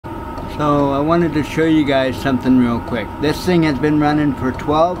So I wanted to show you guys something real quick. This thing has been running for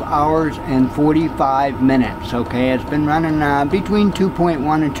 12 hours and 45 minutes, okay? It's been running between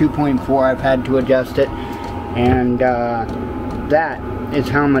 2.1 and 2.4. I've had to adjust it. And that is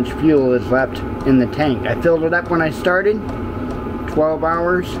how much fuel is left in the tank. I filled it up when I started. 12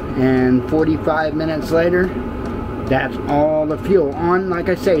 hours and 45 minutes later, that's all the fuel on, like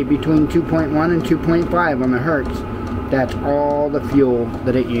I say, between 2.1 and 2.5 on the Hertz. That's all the fuel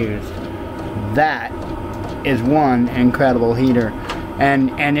that it used. That is one incredible heater,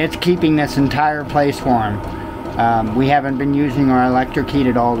 and it's keeping this entire place warm. We haven't been using our electric heat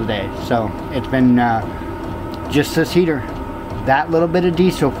at all today, so it's been just this heater. That little bit of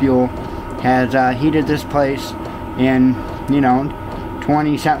diesel fuel has heated this place in, you know,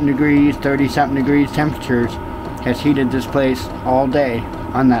 20 something degrees, 30 something degrees temperatures. Has heated this place all day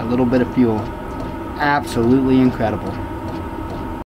on that little bit of fuel. Absolutely incredible.